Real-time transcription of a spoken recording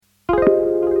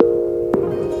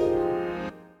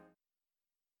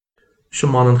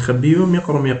شمان نخبيهم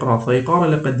يقرا ثيقار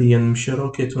لقديا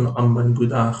مشروكة أمن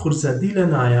قدا خرزة دي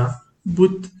لنايا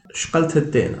بود شقلت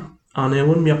الدينا أنا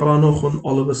ون يقرا نوخن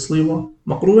أولو بسليوة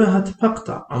مقروة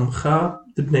هتبقتا أم خا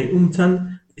دبني أمتن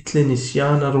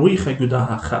إتلنسيان رويخة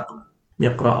قداها خاقل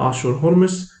يقرا آشور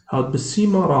هرمس هاد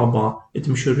بسيما رابا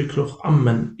اتمشركلوخ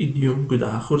أمن إديوم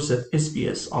قداها خرزة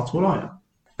SBS أطورايا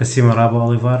بسيما رابا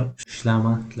أوليفر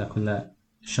شلامة لكل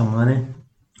شمانة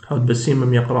هاد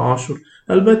بسيمم يقرا آشور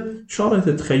البت شارت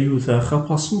تخيوثا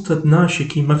خباصوتة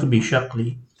ناشكي مغبي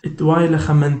شقلي اتوايلة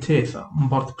خمنتيثا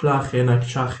مبارت بلاخينا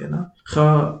كشاخينا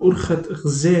خا أرخت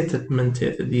غزيتة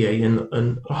منتيثا دياين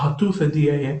ان رهاتوثا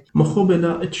دياين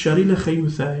مخوبلا اتشاريلا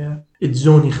خيوثايا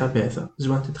اتزوني خبيثا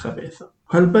زوانت خبيثا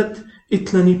هالبت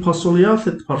اتلني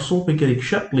باسولياثة برصوب قريك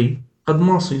شقلي قد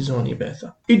ماصي زوني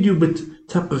بيثا اديو بت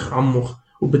تبقخ عمخ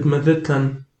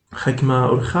وبتمذتلن خكمة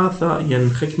أرخاثة ين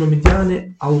خكمة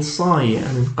مديانة ألصاية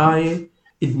أنقاية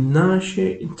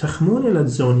إدناشة تخمونة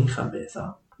لتزوني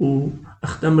خبيثة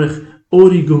وأختمرخ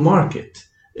أوريغو ماركت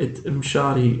إت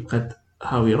مشاري قد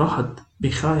هاوي راحت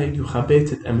بخايق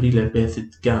وخبيتة أمريلا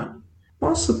بيثت كان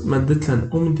واصب مدتلن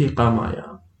أمدي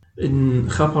قامايا إن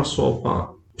خبر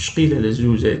صوبا شقيلة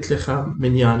لزوزة تلخا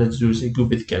منيانة زوزة قو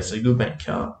بذكاسة قو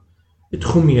بنكا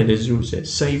تخمية لزوزة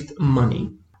saved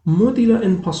money موديلا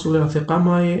إن بصولة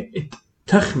ثقاماية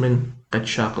تخمن قد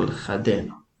شاقل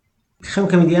خدينا خم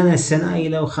كمديانة السنة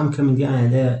إلى وخم كمديانة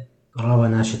لا رابا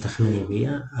ناشة تخمني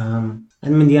بيها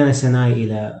المديانة سنة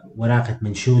إلى ورقة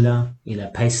منشولة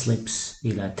إلى pay slips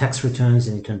إلى tax returns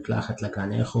اللي تون بلاخت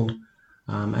لكان إخو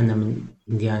أنا من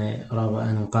مديانة رابا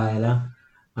أنا قائلة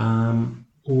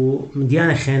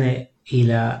ومديانة خانة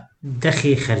إلى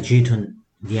دخي خرجيتون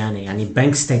ديانة يعني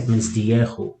bank statements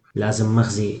دياخو لازم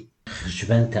مخزي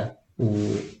خجبنتا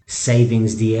و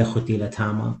savings دياخو تيلا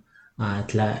تاما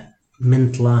تلا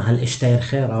منطلة هالاشتير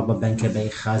خير رابا بنك بي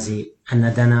خازي أنا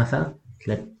داناثا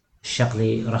تلا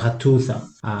شغلي رغتوثا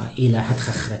إلى حد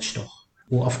خرجتوخ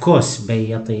و of course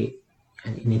بي يطي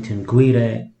يعني نيتون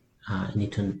قويرة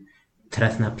نيتون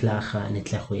ترثنا بلاخة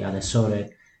نتلخوي على سورة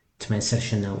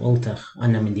تمسرشنا وقلتخ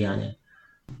أنا من ديانة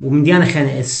ومن ديانة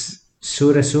خانة اس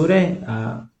سورة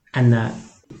أنا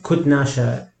كنت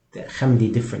ناشا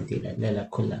خمدي different لا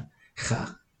كلها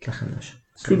خناشا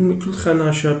كل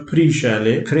خناشا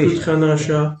بريشالي كل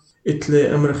خناشا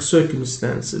اتلي أمرخ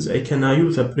circumstances أي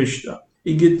كنايوثا بريشتا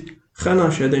يقد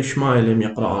خناشا دي شمايلم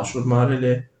يقرأ عشر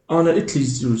مارلي أنا اتلي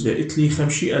زوزة اتلي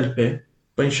 50,000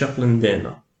 بين شقلن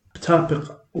دينا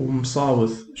بتابق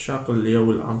ومصاوث شاقل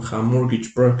ليول عم خا mortgage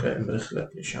broker أمرخ لك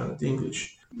لشانت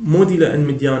إنجليش مودي لأن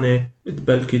مديانة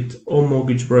اتبلكت أو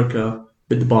mortgage broker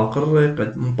بتباقر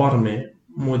قد مبرمة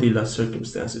مودي لا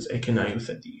circumstances أي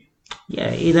كنايوثا دي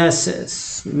إذا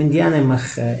من ديانة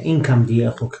مخ income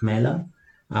دياخو كمالة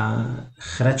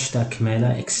خرجتا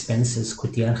كمالة expenses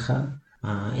كتيرخا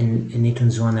إنتون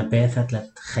زوانا بيثت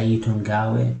لتخيتون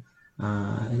قاوة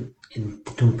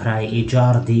إنتون براي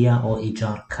إيجار ديا أو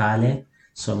إيجار كالة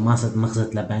سو ماسد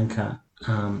مخزت لبنكا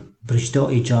برجدو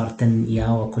إيجار تن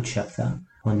ياوة كتشبثا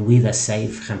هون ويذا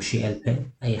سيف 50,000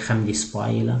 أي 5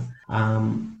 سبايلة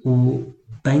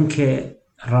وبنك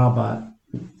رابا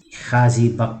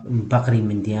خازي بقري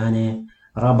من ديانة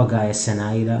رابا قاية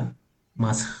السنايلة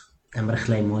ماسخ أمرخ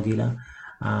لي موديلا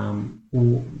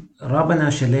ورابا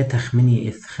ناشا لي تخمني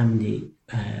إذ خمدي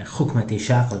خكمتي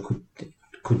شاقل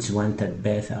كنت زوانتا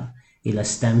بيثا إلى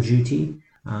ستام جوتي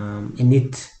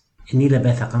إني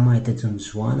لبيثا قما يتتون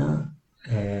زوانا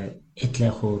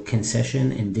إتلاخو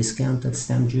concession and discount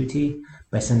ستام جوتي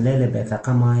بس إن لي لبيثا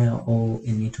قما أو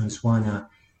إني تنزوانا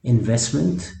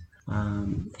investment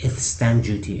إث ستام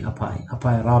جوتي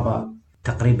أباي رابا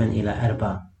تقريبا إلى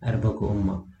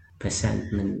 4%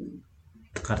 من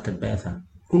تقرت البيثة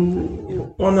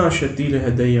وأنا شديلي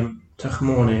هدايا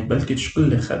تخموني بلكي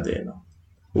تشقلي خدينا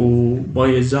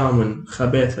وباي زامن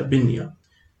خبيثة بنية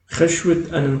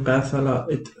خشوت أن نقاثلة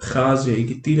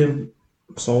خازي قتيلي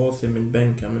بصوثي من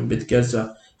بنكة من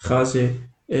بتجزا خازي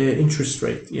interest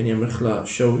rate يعني مرخلا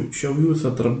شو يوثا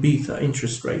تربيثا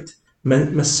interest rate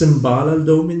ما السنبالة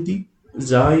الدو من دي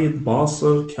زايد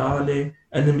باصل كالي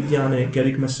أنا مديانة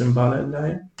قريق ما السنبالة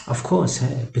اللاي of course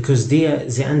because دي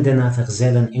زي عندنا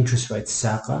تغزيلا interest rate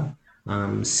الساقة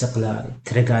سقلا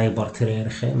ترقاي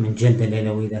بارتريرخة من جلد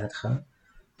ليلة ويدرتخة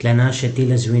تلاناشة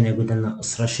دي لزوينة قدنا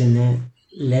أسرشنا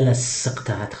ليلة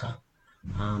السقطة هتخة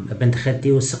بنت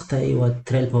خدي والسقطة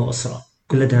وتريلبو أسرة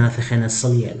كل دنا ثخينا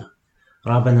الصليلة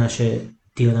رابناشة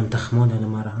دي ولم تخمونا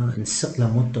لمارها نسقلا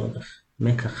مدودخ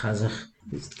ميكا خازخ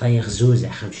طيخ زوزة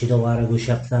خمشي دوارة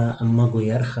وشبثة أما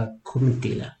قويرخة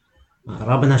كومتيلة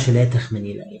رابنا شلي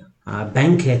تخمني لأيام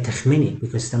بنك تخمني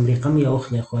بكس تمري قمي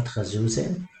أخلي أخوات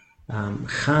خزوزة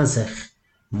خازخ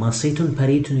ماصيتون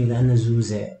بريتون إلى أن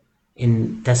زوزة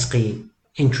إن تسقي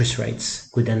interest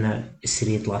rates قد أن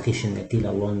السري طلعتيش النتي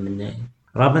للون من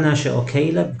رابنا شيء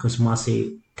أوكي لا because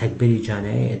ماصي تكبري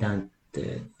جاني إذا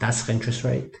تسقي interest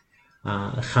rate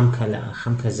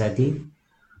خمكة زادي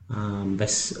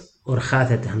بس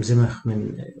ورخاتت همزمخ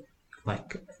من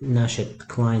like ناشط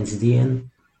clients دين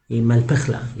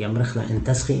يملبخلا يمرخلا إن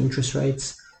تسقي interest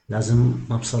rates لازم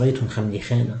مبصريتهم خمني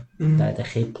خينا دا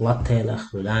دخي بلطة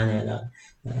لخلانة لا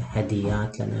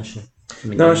هديات لناشا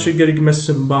ناشا قريق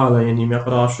مسم بالا يعني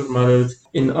مقراشر مالوت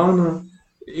إن أنا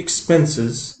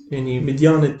expenses يعني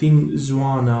مديانة دين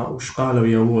زوانا وشقالة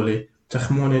وياولي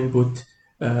تخمون بوت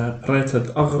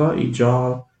بريتت أغرى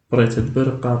إيجار بريتت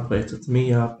برقة بريتت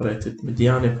مية بريتت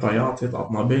مديانة براياتت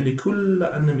أطنابيلي كل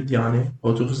أن مديانة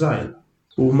أو تغزايل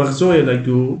ومغزوية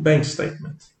لقو بانك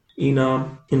ستيتمنت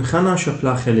إن خانا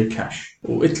شبلا خلي كاش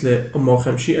وإتلي أمو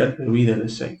خمشي الويدة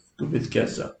لسيف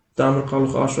وبتكزا دامر قالوا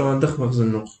خاشوا دخ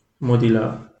مغزنوخ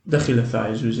موديلا دخل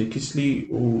ثايز وزي كسلي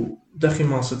ودخل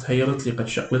ماصت هيرت لي قد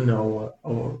شقلنا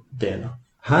أو دينا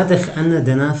هذا أنا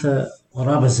دناثة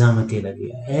رابا زامتي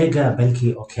لدي إيجا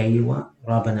بلكي أوكيوا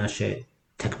رابا ناشي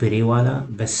تكبيري ولا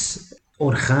بس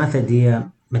أرخاثة دي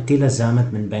متيلا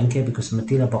زامت من بنكي بكس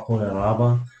متيلا بقول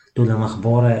رابا دولا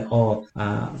مخبورة أو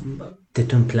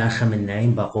تتون بلاخة من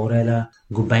نايم بقورة لا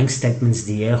جو بانك ستيتمنتس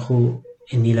دياخو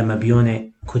إني لما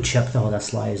بيوني كود شبته ولا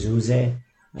سلاي زوزة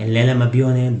اللي لما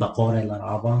بيوني بقورة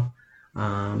لرابا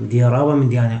دي رابا من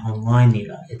ديانة أونلاين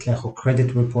لا إتلاخو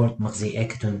كريدت ريبورت مغزي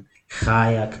إكتون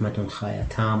خايا كمتون خايا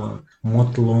تاما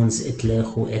موت لونز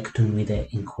إتلاخو إكتون ويدا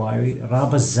إنكواري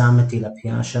رابا الزامتي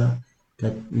لبياشا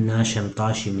لناشا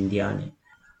مطاشي من ديانة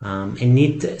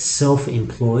النيت سيلف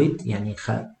إمبلويد يعني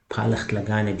بخالخ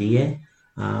لقانة دي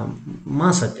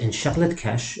ما صد إن شغلت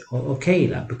كاش أوكي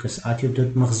لا because آتيو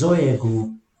دوت مغزوية جو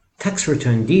tax return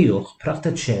ديوخ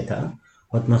برقتت شيتا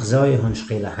وات مغزوية هون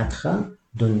شقيلة هدخة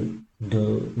دون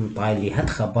مطايلي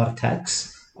هدخة بار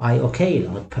تاكس آي أوكي لا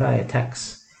وات براية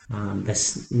تاكس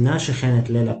بس ناشي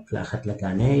خانت ليلة بلاخت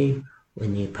لقاني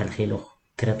وإني بالخيلوخ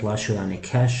ترطلا شو يعني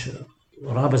كاش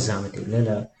رابا زامتي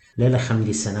ليلة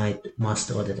خمدي سنايت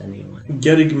ماست أودت أنيوان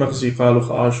قريق مغزي قالوا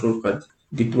خاشوا قد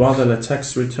قد واضح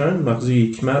لتاكس ريتيرن مغزي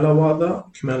كمالة واضح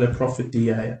كمالة بروفيت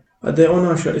ديايا هذا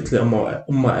أنا شئت لي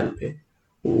أما قلبي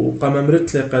وقام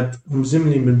مرت لي قد هم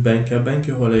زمني من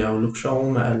بنكي هو لي أولوك شاو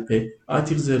أما قلبي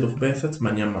آتي غزيلو خبيثة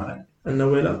 8 مع أنه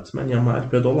ويلا 8 مع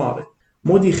 $8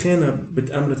 مودي خينة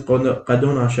بتأمرت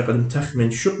قدونا شا قد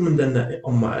متخمن شق من دنا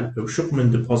أما قلبي وشق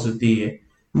من ديبوزيت دي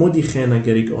مودي خينة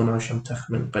قريق أنا شا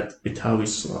متخمن قد بتهاوي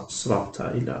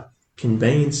صرابتا إلى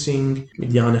conveyancing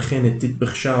مديانة خينة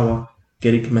تتبخشاوة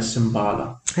قريق مسم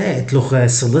بالا هي تلوخ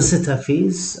solicitor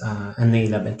fees أني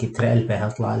إلى بلكي ترقل بها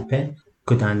طلع البي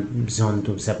كدان بزون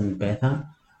دو زبن بيثا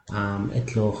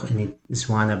اتلوخ اني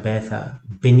زوانا بيثا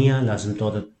بنيا لازم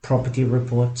تودد property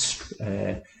reports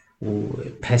و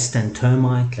pest and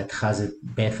termite لتخازت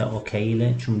بيثا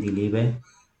اوكيلة شوم دي ليبه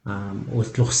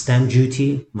وتلوخ stamp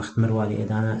duty مختمر والي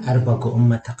ادانا 4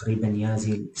 أمة تقريبا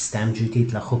يازي stamp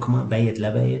duty تلخوكما بيت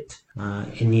لبيت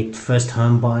اني first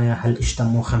home buyer هل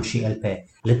اشتمو 50,000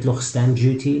 لتلوخ stamp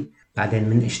duty بعدين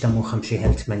من اشتمو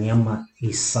 50,000 8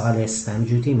 يصالي stamp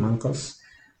duty منقص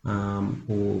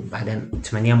وبعدين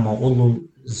 8 قولوا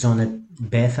زونة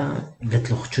بيثا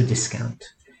لتلوخ شو ديسكاونت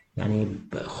يعني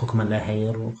حكما لا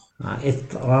هيروخ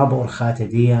رابع ورخات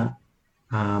دي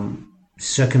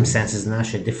circumstances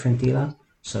ناشا different ديلا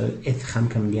so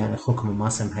خمكة مليانة حكم ما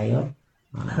سم هير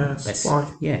بس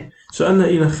سؤالنا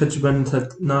إلى خجبان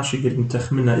ناشي قد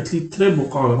متخمنا إتلي تريب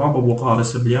وقال رابع وقال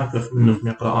سبلياك منه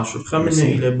نقرأ آشر خمنا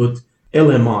إلى بود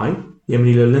LMI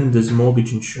يمني للندز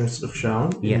موبيج انشورنس رخشان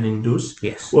يندوس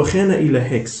وخينا إلى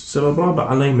هيكس سبب رابع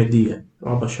عليمة دي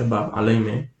رابع شباب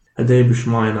عليمة هداي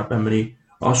بشماينا بأمري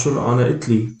آشر أنا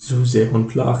إتلي زوزي هون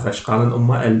بلاخش قالن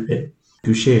أما قلبي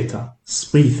كوشيتا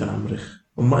سبيثا أمرخ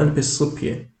أما قلبي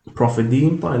الصبية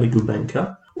بروفيدين طالي جو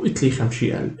بنكا وإتلي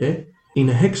 50,000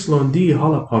 إنا هيكسلون دي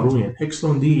هلا باروين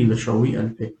هيكسلون دي إلى شوي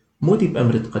قلبي مودي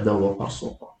بأمرت قدوة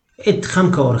برصوبة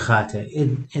خمكة ورخاتة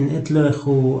إن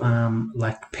إتلخو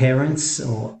like parents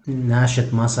أو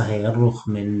ناشط ماسا هيروخ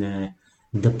من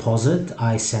deposit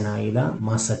أي سنة إلى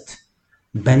ماسة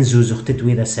بنزو زختت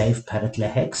ويدا سيف بارت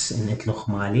لهكس إن إتلخ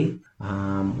مالي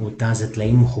وتازت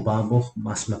لي مخبابوخ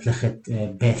ماس مبلخت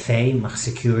بيثي مخ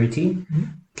security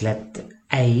تلت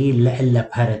أي لألا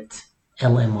بارت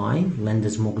LMI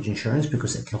Lenders Mortgage Insurance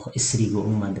because إتلخ إسريقو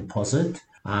أما deposit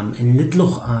إن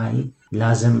إتلخ أي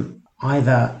لازم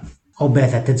either أو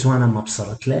بيثا تتزوانا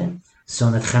مبصرت له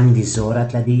سونة خمدي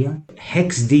زورت لديا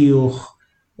هكس ديوخ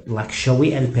لك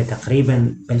شوي ألبا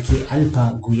تقريبا بلكي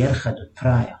ألبا قويرخد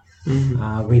برايا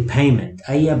repayment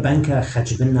أي بنك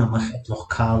خجبنا مخ له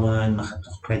كالن مخ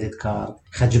له credit card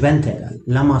خجبنته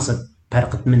لا ما صد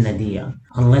برقت منا ديا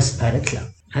unless برت له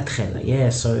أدخله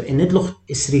so ندلخ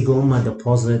إسري قوما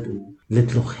deposit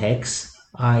ولدلخ هيكس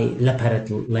أي لا برت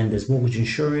lenders mortgage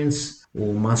insurance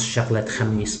وماس شغلة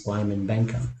خمني سباي من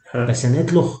بنكا بس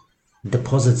ندلخ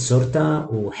deposit صورتا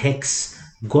وهيكس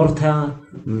قرتها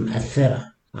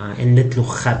مأثرة إن ندلخ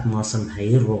خد ماصم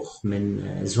هيروخ من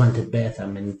زوانة بيثا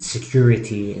من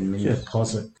security من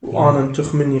deposit وأنا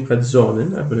تخمني قد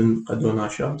زونن قبل قد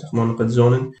وناشا تخمن قد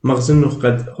زونن مغزنه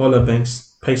قد هولا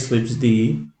بانكس pay slips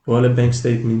دي ولا بانك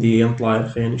ستيتمنت دي ينطلع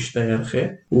الخير يشتغل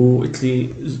الخير وإتلي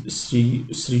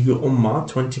سريجو أمة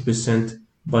 20%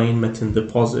 باين متن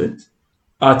deposit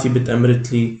آتي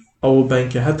بتأمرت لي أو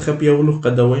بنك هتخبي يولو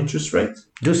قد أو interest rate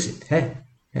دوست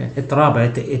اترابع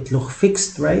اتلوخ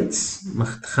fixed rates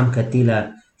مخت خم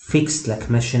كتيلا fixed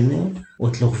لك مشنة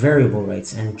وتلوخ variable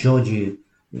rates and جوجي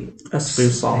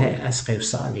أسقي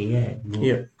وصالي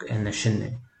أنا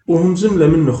شنة وهم زملة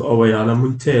منه أوي على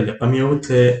منتالي قم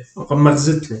يوتلي قم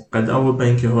مغزتلي قد أول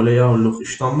بنك هوليا ولوخ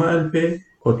اشتام البي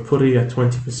وتبوريا 20%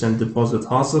 deposit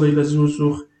حاصر إلى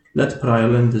زوزوخ let prior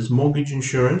lenders mortgage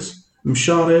insurance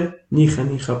مشاري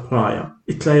نيخا برايا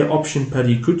اتلاقي اوبشن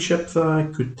باري كود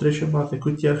شبثا كود ترشباثا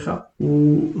كود يرخا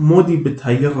ومودي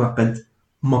بتهيرا قد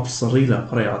مبصريلا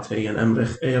براياتها يعني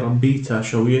امرخ اي ربيتا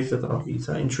شويثة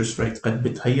ربيتا interest rate قد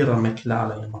بتهيرا مكلا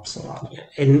على مبصرا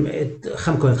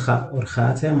خمكو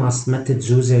ورخاته ما متت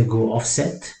زوزة جو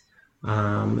offset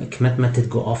كمت متت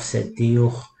جو offset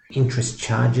ديوخ interest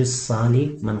charges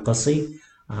صالي منقصي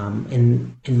إن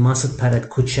ما صد بارد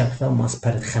كود شبثة ما صد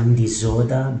بارد خمدي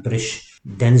زودا برش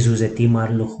دنزوزة دي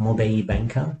مارلوخ مو بأي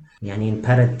بنكا يعني إن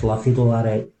بارد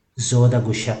 $30 زودا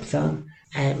جو شبثة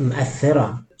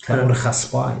مأثرة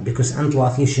كأرخص باي because أنت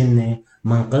لاثي شنة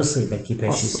منقصي بكي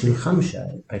باشي سري خمسة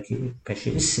بكي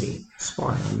باشي إسري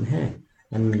سباي هاي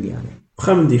المليانة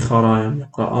خمدي خرايم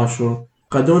يقرأ آشور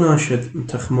قدونا شد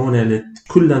تخمونة لت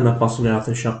كلنا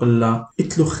بصليات شقلا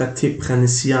اتلو ختيب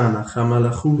خنسيانا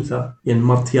خمال خوثا ين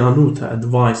مرتيانوتا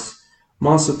ادفايس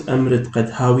ماصد امرد قد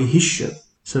هاوي هشر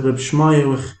سبب شماي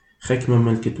وخ خكمة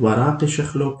ملكت وراقي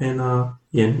شخلو بينا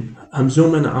ين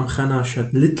همزومن عم خناشد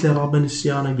لتل رابن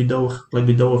السيانة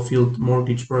بدو فيلد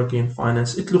مورجيج بروكين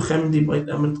فاينانس اتلو خمدي بايد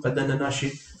امرد قد انا ناشي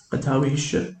قد هاوي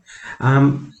هشر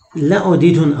لا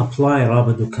أوديتون أبلاي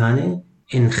رابط دكانة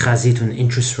إن خازيتون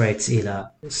interest rates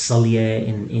إلى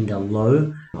صلية in the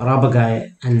low رابقا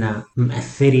أن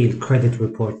مأثري الكريدت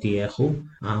ريبورت دياخو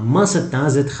ما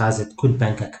ستنازد خازت كود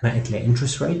بنكا كمائت ل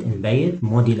interest rate إن بيت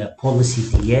مودي ل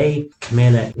policy DA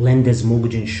كمالة lenders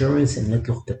mortgage insurance إن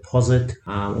نتلوخ deposit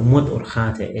ومود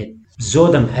أرخاته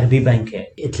زودم أربي بنكا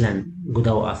إتلن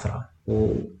قدو أثرا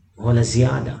ولا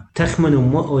زيادة تخمنوا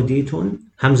ما أوديتون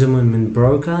همزمون من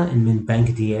بروكر من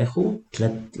بنك دياخو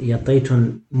تلت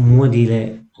يطيتون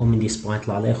موديلة ومن دي سبايت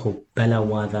لعليخو بلا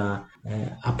وذا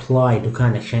أبلاي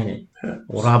دكانة خانة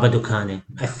ورابا دكانة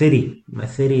مأثري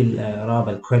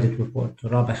رابا الكريدت ريبورت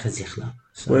رابا خزيخلا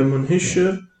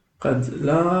ومنهشر قد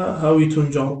لا هاويتون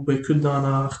جرب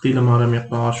بكدانا اختي لما رم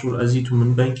يقرأش والأزيتون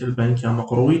من بنك البنك يا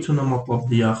مقرويتون مطلب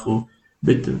دياخو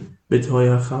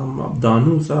بتهويا خام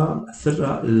بدانوثا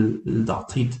أثر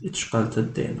الدعطيت اتشقلت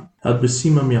الدينا هاد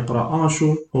بالسيمم يقرأ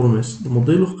آشو هرمس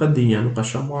مضيلو قديا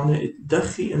وقشمانة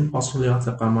اتدخي ان بصليات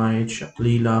قمايت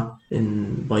شقليلة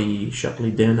ان باي شقلي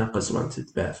دينا قزوان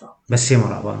تتباثا بسيمة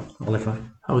رابا غلفة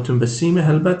هاوتن بسيمة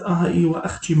هلبت اهي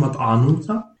واخجي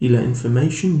مطعنوتا الى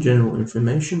information general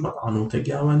information مطعنوتا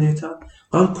جاوانيتا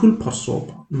قال كل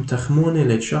برصوبة متخمونة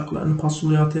لتشقل ان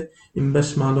بصلياته ان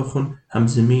بس مالوخن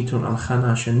همزميتون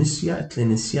الخناشة نسيا اتلي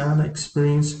نسيانا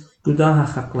experience قداها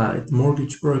خقلا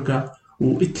mortgage broker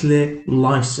وإتلي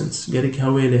لايسنس قالك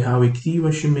هاويلي هاوي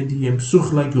كتيوة شمدية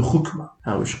مسوخلا جو خكمة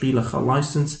هاوي شقيلة خا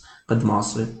لايسنس قد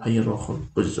معصر هاي الروخن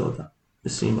بالزودة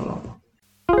بسيمة رابا